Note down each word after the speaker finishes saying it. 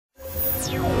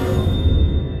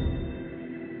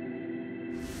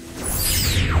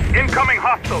Incoming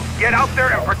hostiles! Get out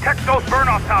there and protect those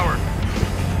burn-off towers!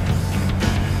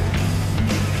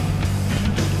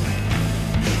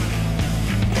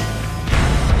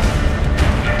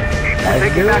 We're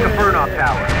taking back a burn-off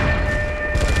tower.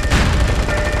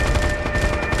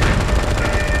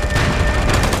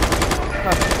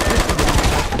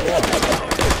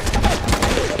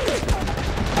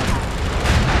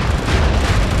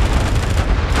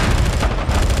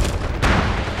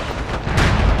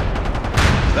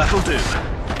 That'll do.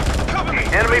 Cover me.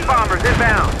 Enemy bombers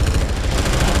inbound.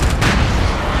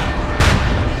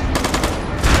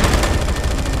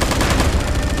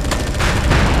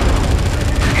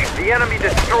 The enemy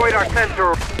destroyed our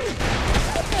sensor.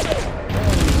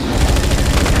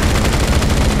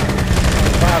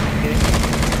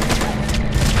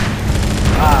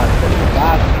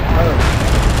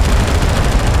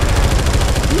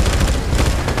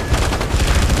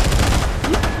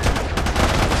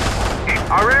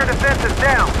 Our rear defense is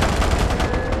down.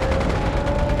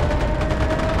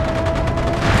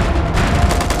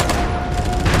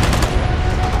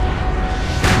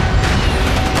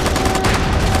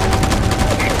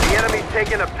 The enemy's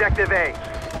taken objective A.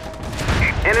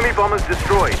 Enemy bomb is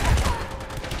destroyed.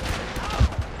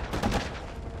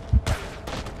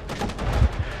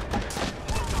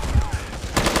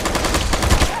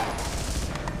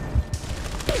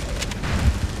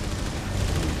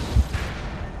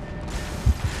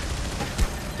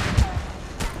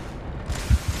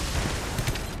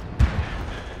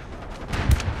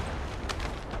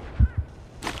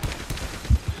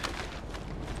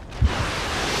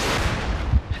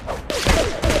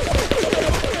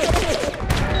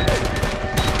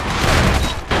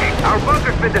 Our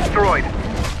bunker's been destroyed.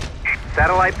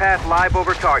 Satellite path live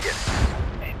over target.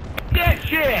 That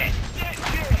shit!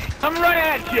 I'm right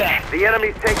at you! The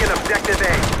enemy's taken objective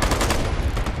A.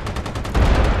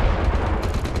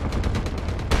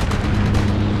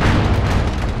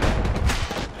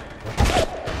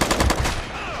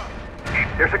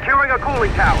 They're securing a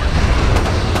cooling tower.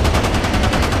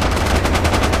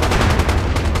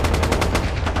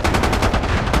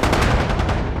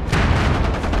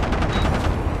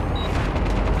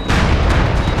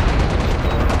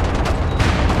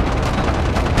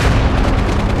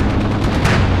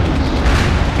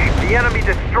 The enemy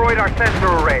destroyed our sensor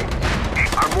array.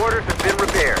 Our mortars have been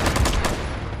repaired.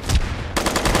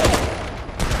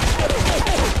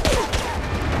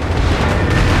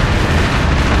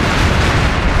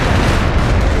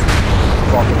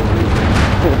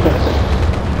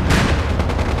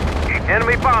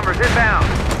 Enemy bombers inbound.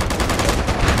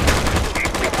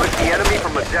 We pushed the enemy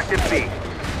from objective B.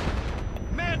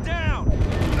 Man down!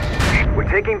 We're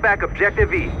taking back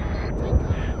objective E.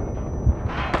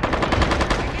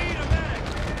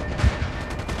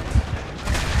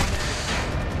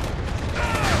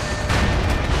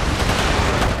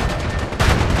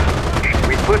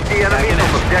 Push the enemy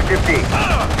from objective D.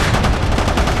 Wow,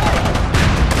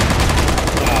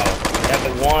 that's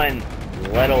one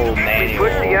little manual.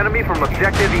 Push the enemy from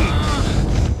objective E.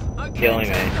 Killing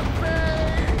me.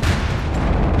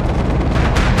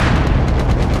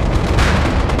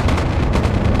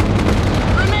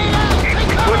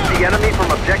 Push the enemy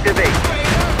from objective A.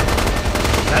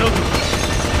 That'll do.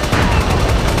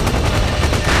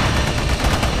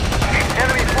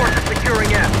 Enemy forces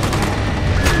securing F.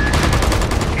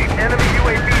 Enemy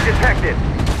UAV detected.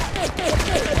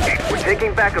 We're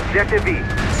taking back objective E.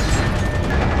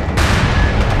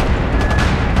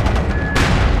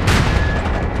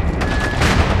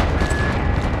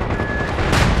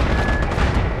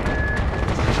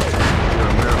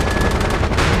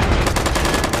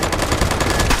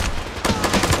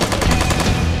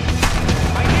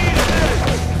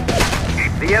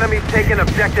 The enemy's taken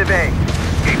objective A.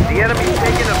 The enemy's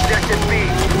taken objective B.